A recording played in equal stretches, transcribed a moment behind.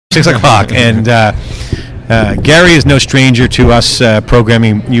6 o'clock, and Gary is no stranger to us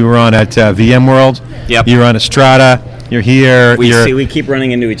programming. You were on at VMworld. Yep. You were on at Strata. You're here. We keep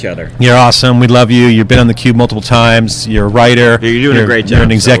running into each other. You're awesome. We love you. You've been on theCUBE multiple times. You're a writer. You're doing a great job. You're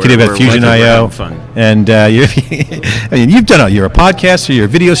an executive at Fusion.io. Fun. And you've done it. You're a podcaster. You're a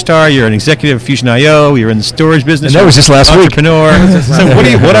video star. You're an executive at Fusion.io. You're in the storage business. And that was just last week. Entrepreneur. So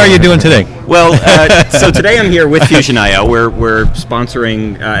what are you doing today? Well, so today I'm here with Fusion.io. We're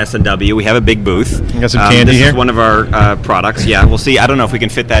sponsoring SNW. We have a big booth. You got some candy here? This is one of our products. Yeah, we'll see. I don't know if we can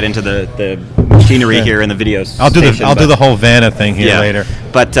fit that into the machinery here in the videos. I'll do the whole Vanna thing here later.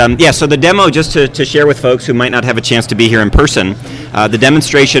 But so the demo, just to share with folks who might not have a chance to be here in person, the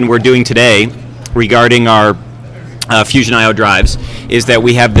demonstration we're doing today regarding our Fusion.io drives is that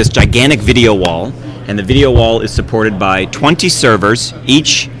we have this gigantic video wall, and the video wall is supported by 20 servers.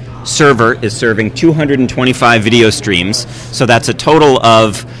 Each server is serving 225 video streams, so that's a total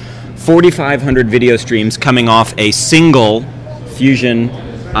of 4,500 video streams coming off a single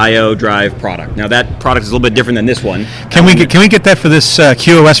Fusion.io drive product. Now that product is a little bit different than this one. Can we get that for this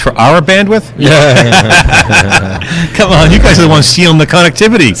QoS for our bandwidth? Yeah. Come on, you guys are the ones stealing the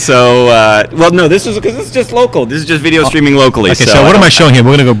connectivity. So, well, no, this is because it's just local. This is just video streaming locally. Okay, so what am I showing here?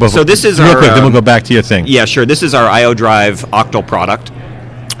 We're going to go. So this is real our, quick. Then we'll go back to your thing. Yeah, sure. This is our IO Drive Octal product.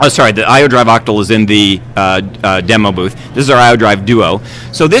 Oh, sorry, the IO Drive Octal is in the demo booth. This is our IO Drive Duo.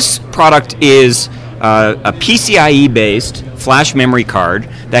 So this product is a PCIe-based flash memory card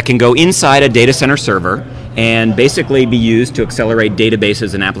that can go inside a data center server and basically be used to accelerate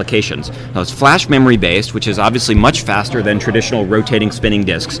databases and applications. Now it's flash memory based, which is obviously much faster than traditional rotating spinning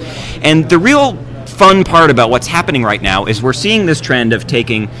disks. And the real fun part about what's happening right now is we're seeing this trend of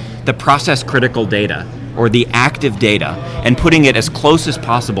taking the process critical data or the active data and putting it as close as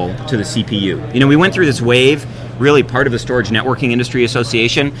possible to the CPU. You know, we went through this wave, really part of the Storage Networking Industry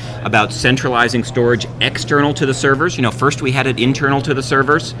Association, about centralizing storage external to the servers. You know, first we had it internal to the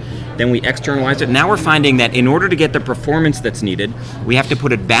servers, then we externalized it. Now we're finding that in order to get the performance that's needed, we have to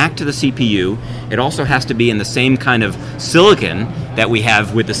put it back to the CPU. It also has to be in the same kind of silicon that we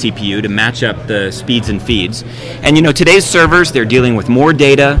have with the CPU to match up the speeds and feeds. And you know, today's servers, they're dealing with more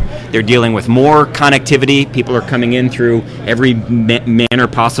data, they're dealing with more connectivity. People are coming in through every manner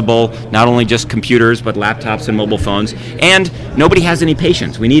possible, not only just computers, but laptops and mobile phones. And nobody has any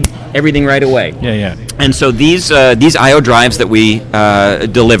patience. We need everything right away. Yeah. And so these I/O drives that we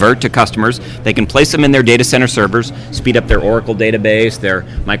deliver to customers, they can place them in their data center servers, speed up their Oracle database, their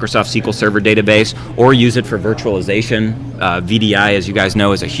Microsoft SQL Server database, or use it for virtualization. VDI, as you guys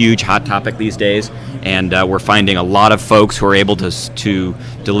know, is a huge hot topic these days, and we're finding a lot of folks who are able to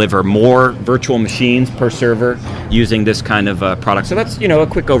deliver more virtual machines per server using this kind of product. So that's, you know, a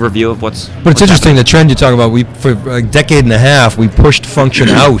quick overview of what's. But it's interesting, the trend you talk about. For a decade and a half, we pushed function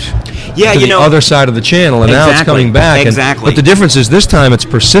out. Yeah, to you the know, other side of the channel, and now it's coming back. Exactly. But the difference is this time it's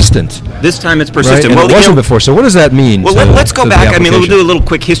persistent. This time it's persistent. Right? And it wasn't before. So what does that mean? Well, let's go back. I mean, we'll do a little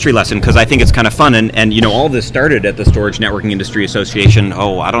quick history lesson because I think it's kind of fun. And you know, all this started at the Storage Networking Industry Association.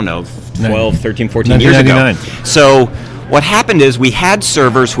 Oh, I don't know, 12, 13, 14 years ago. So what happened is we had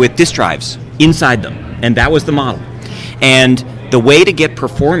servers with disk drives inside them, and that was the model. And the way to get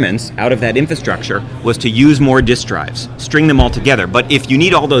performance out of that infrastructure was to use more disk drives, string them all together. But if you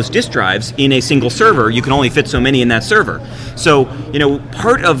need all those disk drives in a single server, you can only fit so many in that server. So, you know,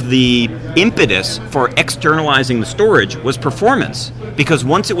 part of the impetus for externalizing the storage was performance, because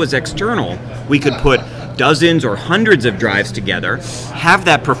once it was external, we could put dozens or hundreds of drives together, have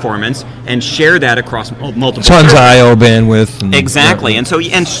that performance, and share that across multiple tons servers. of I/O bandwidth. Exactly, and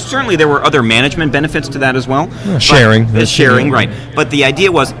certainly there were other management benefits to that as well. Sharing, right. But the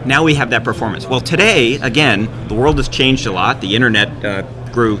idea was, now we have that performance. Well, today, again, the world has changed a lot. The internet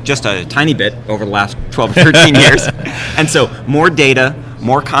grew just a tiny bit over the last 12 or 13 years. And so more data,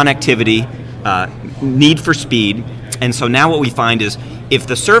 more connectivity, need for speed. And so now what we find is, if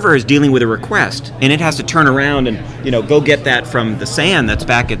the server is dealing with a request and it has to turn around and, you know, go get that from the SAN that's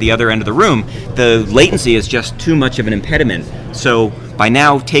back at the other end of the room, the latency is just too much of an impediment. So by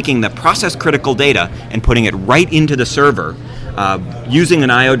now taking the process critical data and putting it right into the server, using an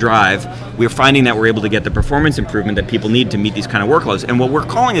I/O drive, we're finding that we're able to get the performance improvement that people need to meet these kind of workloads. And what we're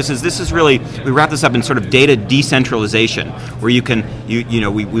calling this is really, we wrap this up in sort of data decentralization, where you can, you know,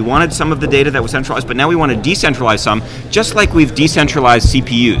 we wanted some of the data that was centralized, but now we want to decentralize some, just like we've decentralized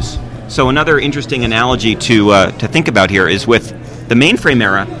CPUs. So another interesting analogy to think about here is with the mainframe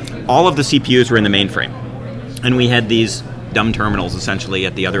era, all of the CPUs were in the mainframe. And we had these dumb terminals essentially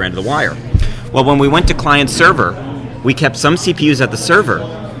at the other end of the wire. Well, when we went to client server, we kept some CPUs at the server,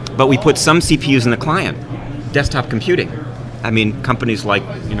 but we put some CPUs in the client, desktop computing. I mean, companies like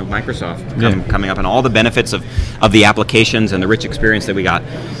Microsoft coming up, and all the benefits of the applications and the rich experience that we got.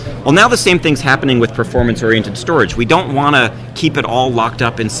 Well, now the same thing's happening with performance-oriented storage. We don't want to keep it all locked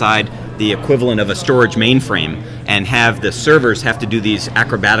up inside the equivalent of a storage mainframe and have the servers have to do these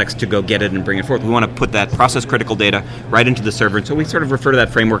acrobatics to go get it and bring it forth. We want to put that process-critical data right into the server, and so we sort of refer to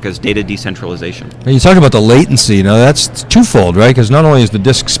that framework as data decentralization. And you talked about the latency. Now that's twofold, right? Because not only is the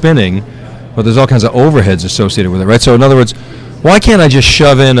disk spinning, but there's all kinds of overheads associated with it, right? So in other words, why can't I just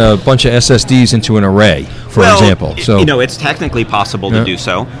shove in a bunch of SSDs into an array, for example? So it's technically possible to do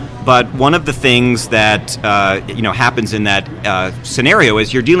so. But one of the things that happens in that scenario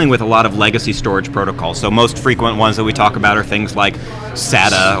is you're dealing with a lot of legacy storage protocols. So most frequent ones that we talk about are things like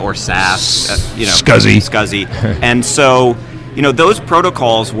SATA or SAS, SCSI. And so those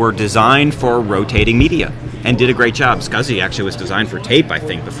protocols were designed for rotating media and did a great job. SCSI actually was designed for tape, I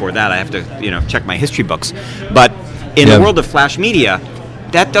think. Before that, I have to check my history books. But in the world of flash media,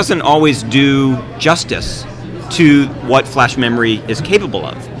 that doesn't always do justice to what flash memory is capable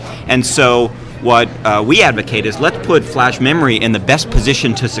of. And so what we advocate is let's put flash memory in the best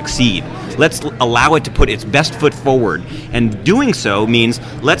position to succeed. Let's allow it to put its best foot forward. And doing so means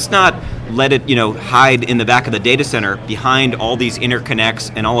let's not let it hide in the back of the data center behind all these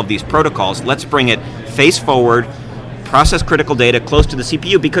interconnects and all of these protocols. Let's bring it face forward, process critical data close to the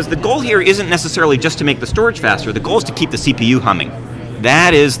CPU, because the goal here isn't necessarily just to make the storage faster. The goal is to keep the CPU humming.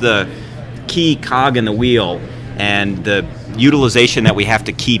 That is the key cog in the wheel and the utilization that we have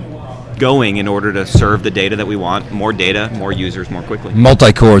to keep going in order to serve the data that we want, more data, more users, more quickly.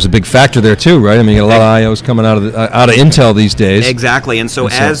 Multi-core is a big factor there too, right? I mean, you got a lot of IOs coming out of Intel these days. Exactly, and so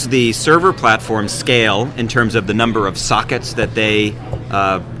as the server platforms scale in terms of the number of sockets that they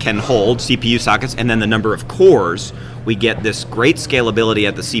can hold, CPU sockets, and then the number of cores, we get this great scalability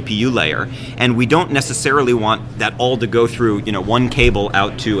at the CPU layer, and we don't necessarily want that all to go through one cable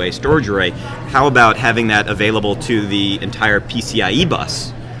out to a storage array. How about having that available to the entire PCIe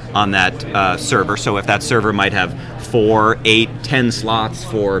bus on that server? So if that server might have 4, 8, 10 slots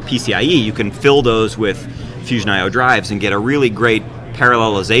for PCIe, you can fill those with Fusion IO drives and get a really great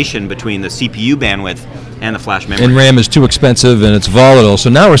parallelization between the CPU bandwidth and the flash memory. And RAM is too expensive and it's volatile.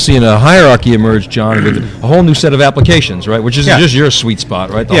 So now we're seeing a hierarchy emerge, John, with a whole new set of applications, right? Which is just your sweet spot,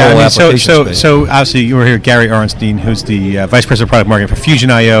 right? The whole application space. So obviously you were here, Gary Orenstein, who's the Vice President of Product Marketing for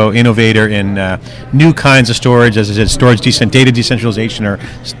Fusion IO, innovator in new kinds of storage, as I said, data decentralization or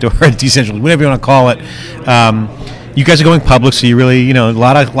storage decentralization, whatever you want to call it. You guys are going public, so you really, a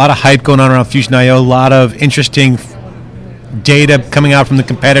lot of hype going on around Fusion IO, a lot of interesting data coming out from the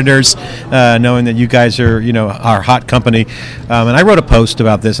competitors, knowing that you guys are, our hot company. And I wrote a post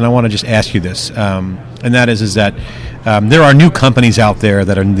about this, and I want to just ask you this, and that is that there are new companies out there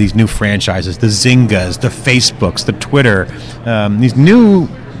that are these new franchises, the Zyngas, the Facebooks, the Twitter, these new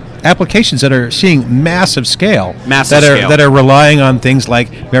applications that are seeing massive scale, that are relying on things like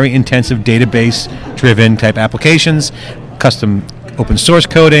very intensive database-driven type applications, custom open source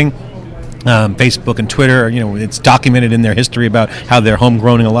coding. Facebook and Twitter, it's documented in their history about how they're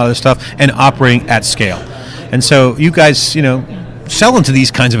homegrowing a lot of this stuff and operating at scale. And so you guys, sell into these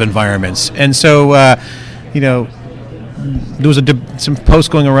kinds of environments. And so, there was some posts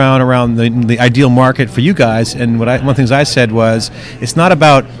going around the ideal market for you guys. And one of the things I said was, it's not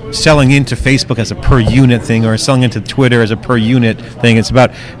about selling into Facebook as a per unit thing or selling into Twitter as a per unit thing. It's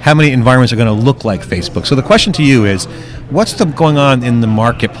about how many environments are going to look like Facebook. So the question to you is, what's going on in the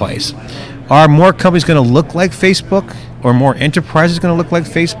marketplace? Are more companies going to look like Facebook, or more enterprises going to look like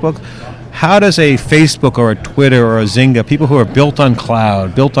Facebook? How does a Facebook or a Twitter or a Zynga, people who are built on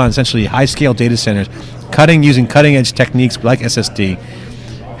cloud, built on essentially high-scale data centers, using cutting-edge techniques like SSD,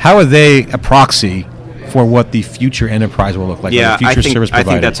 how are they a proxy for what the future enterprise will look like? Yeah, the future service provider?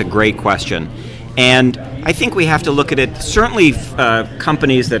 I think that's a great question. And I think we have to look at it, certainly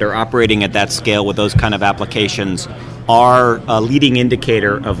companies that are operating at that scale with those kind of applications are a leading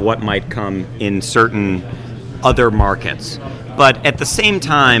indicator of what might come in certain other markets. But at the same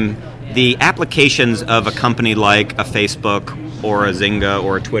time, the applications of a company like a Facebook or a Zynga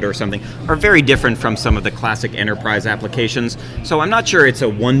or a Twitter or something are very different from some of the classic enterprise applications. So I'm not sure it's a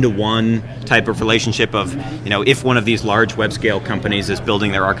one-to-one type of relationship of, if one of these large web scale companies is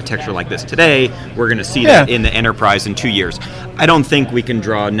building their architecture like this today, we're going to see that in the enterprise in 2 years. I don't think we can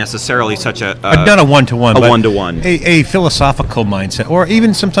draw necessarily such not a one-to-one, but one-to-one. A philosophical mindset, or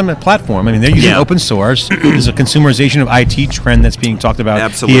even sometimes a platform. I mean, they're using open source. There's a consumerization of IT trend that's being talked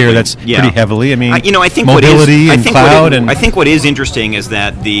about here that's pretty heavily. I mean, I think mobility and cloud. I think what is interesting is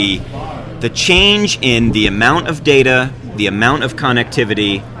that the change in the amount of data, the amount of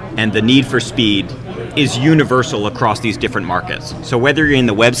connectivity, and the need for speed is universal across these different markets. So whether you're in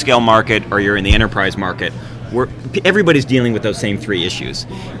the web scale market or you're in the enterprise market, everybody's dealing with those same three issues.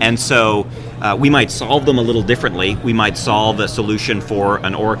 And so we might solve them a little differently. We might solve a solution for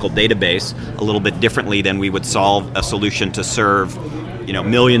an Oracle database a little bit differently than we would solve a solution to serve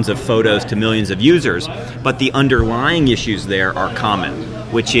millions of photos to millions of users. But the underlying issues there are common,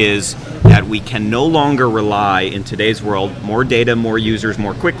 which is that we can no longer rely in today's world, more data, more users,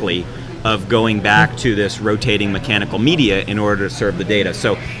 more quickly, of going back to this rotating mechanical media in order to serve the data.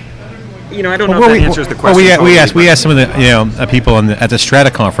 So, I don't know if that answers the question. We asked some of the people at the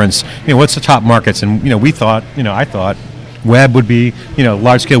Strata conference, what's the top markets, and we thought, I thought web would be,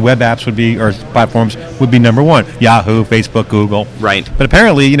 large scale web apps would be, or platforms would be number one. Yahoo, Facebook, Google. Right. But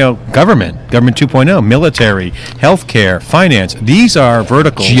apparently, government 2.0, military, healthcare, finance, these are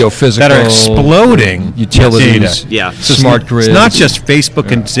verticals geophysical that are exploding utilities. Data. Yeah. So smart grids. It's not just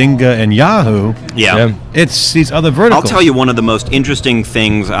Facebook and Zynga and Yahoo. Yeah. It's these other verticals. I'll tell you, one of the most interesting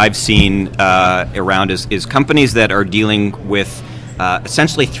things I've seen around is companies that are dealing with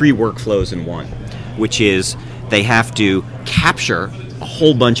essentially three workflows in one, which is they have to capture a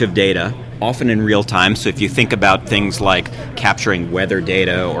whole bunch of data, often in real time. So if you think about things like capturing weather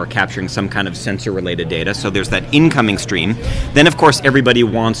data or capturing some kind of sensor-related data, so there's that incoming stream. Then, of course, everybody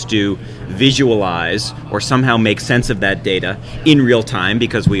wants to visualize or somehow make sense of that data in real time,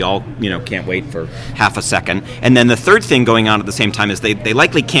 because we all, can't wait for half a second. And then the third thing going on at the same time is they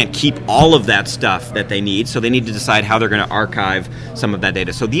likely can't keep all of that stuff that they need, so they need to decide how they're going to archive some of that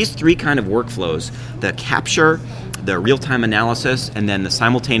data. So these three kind of workflows, the capture, the real-time analysis, and then the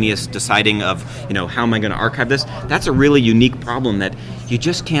simultaneous deciding of, how am I going to archive this? That's a really unique problem that you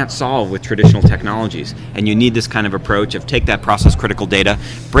just can't solve with traditional technologies. And you need this kind of approach of take that process-critical data,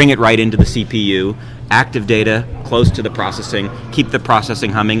 bring it right into the CPU, active data close to the processing, keep the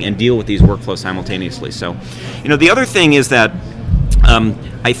processing humming, and deal with these workflows simultaneously. So, the other thing is that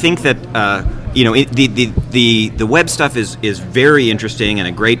I think that the web stuff is very interesting and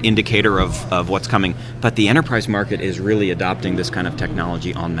a great indicator of what's coming, but the enterprise market is really adopting this kind of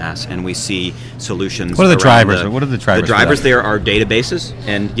technology en masse, and we see solutions. What are the drivers? What are the drivers? The drivers there are databases,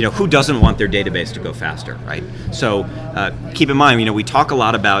 and who doesn't want their database to go faster, right? So keep in mind, we talk a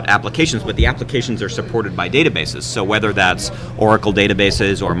lot about applications, but the applications are supported by databases. So whether that's Oracle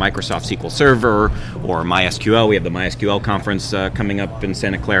databases or Microsoft SQL Server or MySQL, we have the MySQL conference coming up in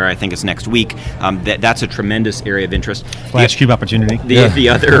Santa Clara. I think it's next week. That's a tremendous area of interest. FlashCube opportunity. The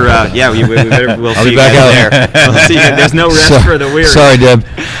other, we'll I'll see be you back guys out. there. We'll see you. There's no rest for the weary. Sorry, Deb.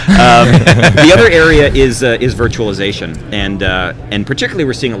 The other area is virtualization, and particularly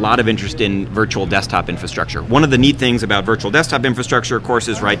we're seeing a lot of interest in virtual desktop infrastructure. One of the neat things about virtual desktop infrastructure, of course,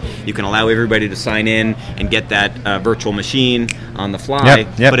 is you can allow everybody to sign in and get that virtual machine on the fly.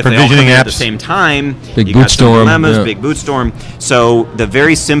 Yep. But if they all come in at the apps. same time, Big you boot got some storm, dilemmas, yeah. big boot storm. So the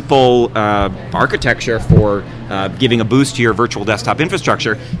very simple architecture for giving a boost to your virtual desktop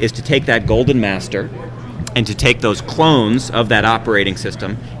infrastructure is to take that golden master and to take those clones of that operating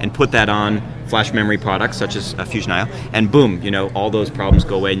system and put that on flash memory products such as Fusion.io, and boom, all those problems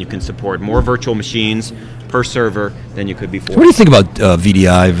go away, and you can support more virtual machines per server than you could before. What do you think about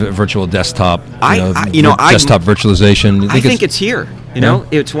VDI, virtual desktop? Desktop virtualization. I think it's here.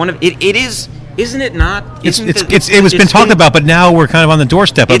 It's one of it is. Isn't it not? It was been talked about, but now we're kind of on the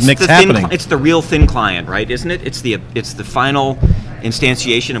doorstep of it's happening. It's the real thin client, right? Isn't it? It's the final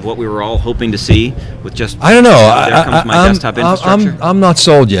instantiation of what we were all hoping to see with just. I don't know. There comes my desktop infrastructure. I'm not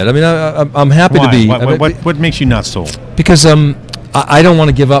sold yet. I mean, I'm happy to be. What makes you not sold? Because I don't want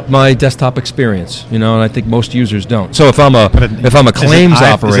to give up my desktop experience, and I think most users don't. So if I'm a claims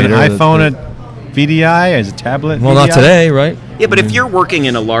operator, is it an iPhone a VDI? Is it a tablet? Well, VDI? not today, right? Yeah, but if you're working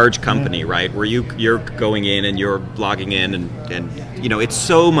in a large company, right, where you're going in and you're logging in and it's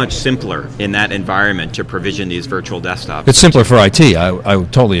so much simpler in that environment to provision these virtual desktops. It's simpler for IT. I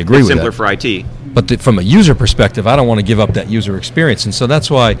totally agree with that. It's simpler for IT. But from a user perspective, I don't want to give up that user experience, and so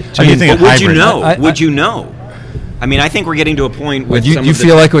that's why. So you think would you know? Would you know? I mean, I think we're getting to a point where you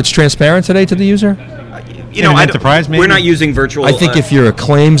feel like it's transparent today to the user? Enterprise, maybe? We're not using virtual. I think if you're a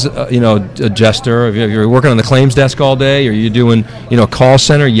claims, adjuster, if you're working on the claims desk all day, or you're doing, call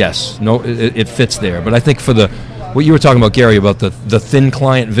center, yes, it fits there. But I think for what you were talking about, Gary, about the thin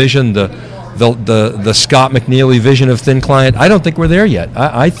client vision, the Scott McNeely vision of thin client, I don't think we're there yet.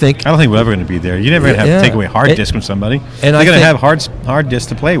 I don't think we're ever going to be there. You're never going to have to take away hard disk from somebody. And they're going to have hard disk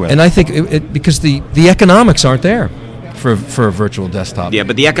to play with. And I think because the economics aren't there for a virtual desktop. Yeah,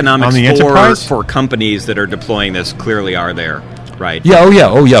 but the economics on the for companies that are deploying this clearly are there. right? Yeah,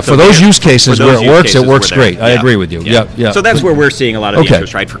 oh yeah. So for those use for cases those where it use works, cases it works where they're- great. I agree with you. Yeah. So that's where we're seeing a lot of the Okay.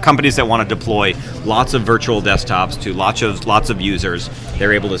 interest, right? For companies that want to deploy lots of virtual desktops to lots of users,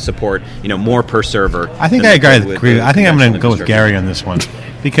 they're able to support more per server. I think than I they could agree. with Agree. the I think I'm going to conventional go with Gary on this one,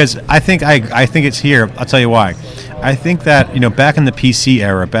 because I think it's here. I'll tell you why. I think that back in the PC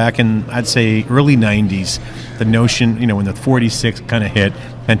era, back in I'd say early '90s, the notion when the 46 kind of hit,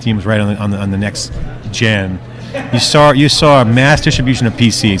 Pentium was right on the next gen. You saw a mass distribution of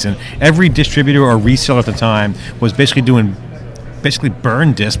PCs, and every distributor or reseller at the time was basically doing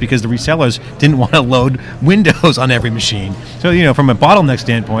burn disks because the resellers didn't want to load Windows on every machine. So from a bottleneck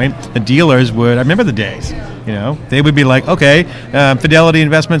standpoint, the dealers would. I remember the days. They would be like, okay, Fidelity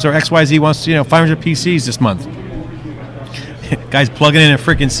Investments or XYZ wants 500 PCs this month. Guys plugging in a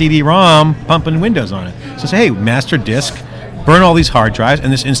freaking CD-ROM, pumping Windows on it. So say, hey, master disk, burn all these hard drives,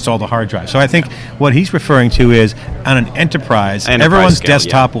 and just install the hard drive. So I think what he's referring to is on an enterprise everyone's scale,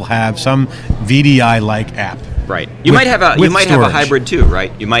 desktop will have some VDI-like app. Right. You might have a storage. hybrid too,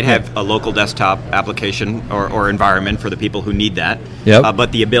 right? You might have a local desktop application or environment for the people who need that. Yep.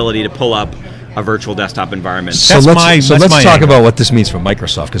 But the ability to pull up a virtual desktop environment. So That's let's my talk angle. about what this means for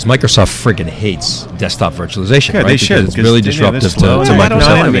Microsoft, because Microsoft friggin' hates desktop virtualization, Yeah, right? they because should, it's 'cause, really they're disruptive slow. to I don't know.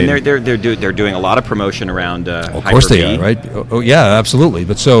 Microsoft. I mean, they're doing a lot of promotion around. Of course they are, right? Oh, yeah, absolutely.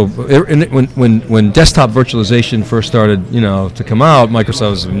 But so when desktop virtualization first started, to come out,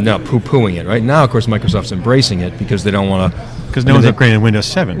 Microsoft was poo-pooing it. Right now, of course, Microsoft's embracing it because they don't want to. Because no one's upgrading Windows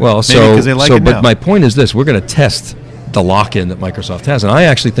 7. Well, Maybe so 'cause they like so it but now. my point is this: we're going to test the lock-in that Microsoft has, and I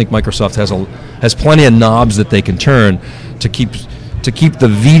actually think Microsoft has plenty of knobs that they can turn to keep the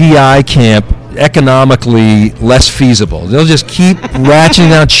VDI camp economically less feasible. They'll just keep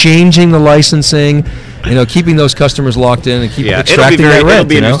ratcheting out, changing the licensing, keeping those customers locked in and keep extracting that rent. It'll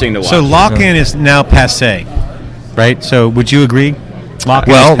be interesting to watch. So lock-in is now passé, right? So would you agree?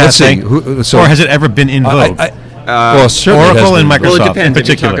 Lock-in Well, is let's see. passé? Or has it ever been in vogue? Well, certainly it has Oracle and been. Microsoft. Well, it in depends if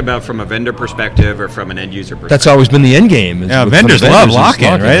you particular. talk about from a vendor perspective or from an end user perspective. That's always been the end game. Yeah, vendors love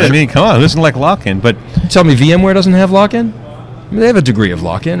lock-in, right? I mean, come on, who doesn't like lock-in? But Tell me, VMware doesn't have lock-in? I mean, they have a degree of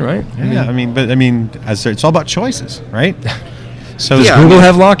lock-in, right? it's all about choices, right? So Does Yeah. Google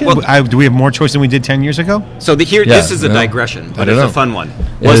have lock-in? do we have more choice than we did 10 years ago? So Yeah, this is a no. digression, I but don't it's know. a fun one.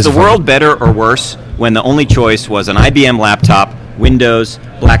 It Was is the a fun world one. better or worse when the only choice was an IBM laptop, Windows,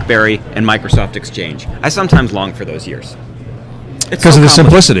 BlackBerry, and Microsoft Exchange? I sometimes long for those years. Because of the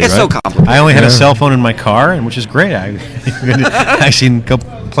simplicity, It's so right? complicated. I only had Yeah. a cell phone in my car, which is great. I actually can go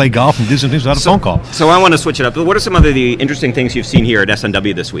play golf and do some things without a phone call. So I want to switch it up. What are some of the interesting things you've seen here at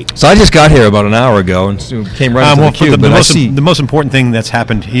SNW this week? So I just got here about an hour ago and came right into the for cube. the and I see most important thing that's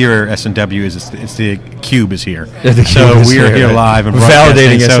happened here at SNW is it's the CUBE is here. Yeah, the so CUBE is we are here, here right. live and We're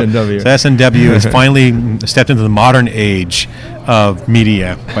validating broadcasting. SNW. So SNW has finally stepped into the modern age of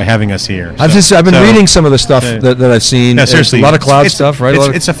media by having us here. I've been So- reading some of the stuff Yeah. that I've seen. No, It's seriously, a lot of cloud it's- stuff, right?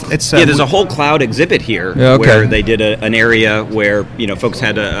 There's a whole cloud exhibit here Yeah, okay. where they did an area where folks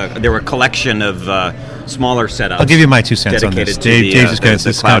had there were a collection of smaller setups. I'll give you my 2 cents on this. dedicated to Dave's just got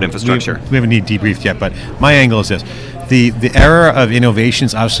the cloud infrastructure. We haven't need debriefed yet, but my angle is this. The era of innovation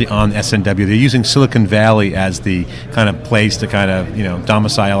is obviously on SNW. They're using Silicon Valley as the kind of place to kind of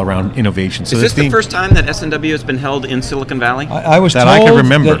domicile around innovation. So Is this the first time that SNW has been held in Silicon Valley? I was that told I can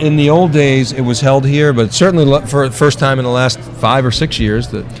remember. that in the old days it was held here, but certainly for the first time in the last 5 or 6 years.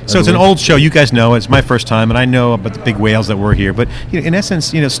 So it's an old show. You guys know it's my first time, and I know about the big whales that were here. But in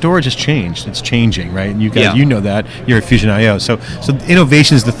essence, storage has changed. It's changing, right? And you guys, Yeah. know that. You're at Fusion IO. So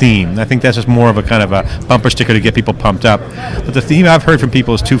innovation is the theme. And I think that's just more of a kind of a bumper sticker to get people pumped up. But the theme I've heard from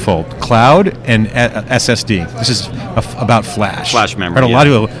people is twofold: cloud and SSD. This is about flash. Flash memory, Heard a lot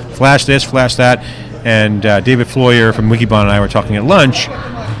of people flash this, flash that. And David Floyer from Wikibon and I were talking at lunch.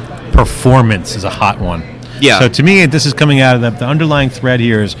 Performance is a hot one. Yeah. So to me, this is coming out of the underlying thread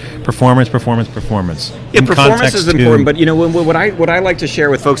here is performance, performance, performance. Yeah, In performance context is to- important, but what I like to share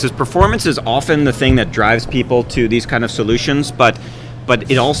with folks is performance is often the thing that drives people to these kind of solutions, but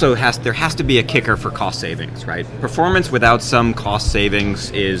it also there has to be a kicker for cost savings, right? Performance without some cost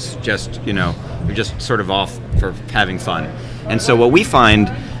savings is just you're just sort of off for having fun. And so what we find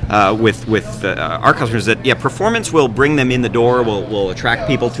with our customers is that performance will bring them in the door, will attract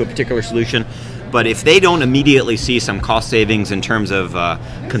people to a particular solution. But if they don't immediately see some cost savings in terms of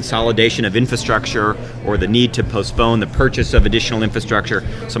consolidation of infrastructure or the need to postpone the purchase of additional infrastructure,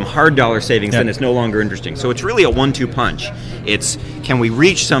 some hard dollar savings, then it's no longer interesting. So it's really a 1-2 punch. It's, can we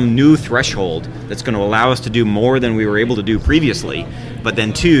reach some new threshold that's going to allow us to do more than we were able to do previously? but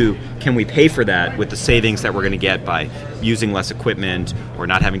then two, can we pay for that with the savings that we're going to get by using less equipment or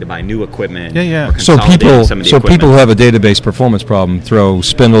not having to buy new equipment? Or So consolidating some of the equipment. people who have a database performance problem throw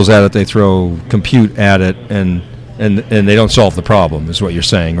spindles at it, they throw compute at it, and they don't solve the problem, is what you're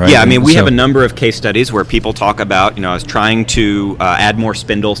saying, right? Yeah, I mean, we have a number of case studies where people talk about, I was trying to add more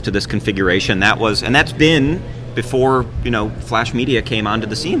spindles to this configuration. That's been before, Flash Media came onto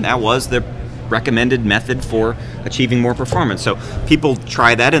the scene. That was the recommended method for achieving more performance. So people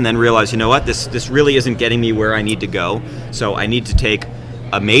try that and then realize, this really isn't getting me where I need to go. So I need to take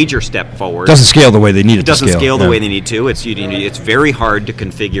a major step forward. Doesn't scale the way they need it to scale. It doesn't scale the way they need to. It's very hard to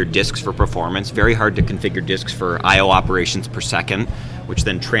configure disks for performance, very hard to configure disks for I/O operations per second, which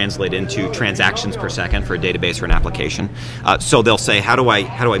then translate into transactions per second for a database or an application. So they'll say, how do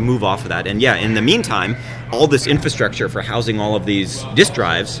I move off of that? And in the meantime, all this infrastructure for housing all of these disk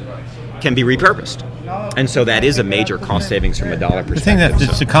drives can be repurposed. And so that is a major cost savings from a dollar perspective. The thing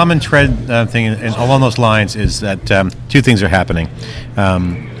that's a common thread thing and along those lines is that two things are happening.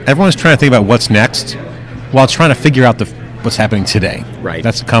 Everyone's trying to think about what's next while trying to figure out what's happening today. Right.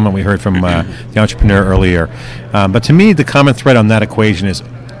 That's a comment we heard from the entrepreneur earlier. But to me, the common thread on that equation is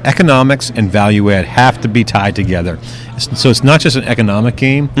economics and value add have to be tied together. So it's not just an economic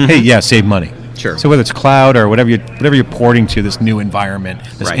game. Hey, save money. Sure. So whether it's cloud or whatever you're porting to this new environment,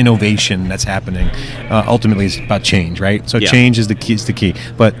 this innovation that's happening, ultimately it's about change, right? So change is the key.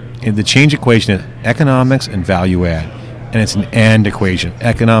 But in the change equation is economics and value add, and it's an and equation,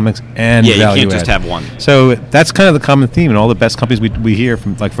 economics and value add. You can't just have one. So that's kind of the common theme, and all the best companies we hear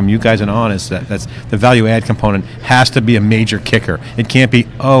from you guys and on is that's the value add component has to be a major kicker. It can't be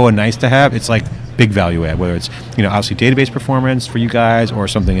a nice to have. It's like big value add, whether it's obviously database performance for you guys or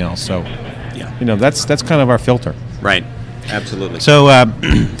something else. So. That's kind of our filter. Right. Absolutely. So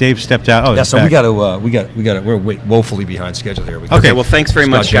Dave stepped out. Oh, so we got to. We're woefully behind schedule here. Okay. Well, thanks very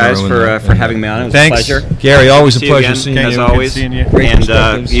much, guys, for having me on. It was a pleasure. Gary, always a pleasure seeing you. As always. And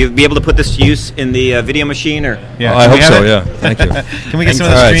you'll be able to put this to use in the video machine, or I hope so. Yeah. Thank you. Can we get some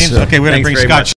of the streams? Okay, we're going to bring Scott.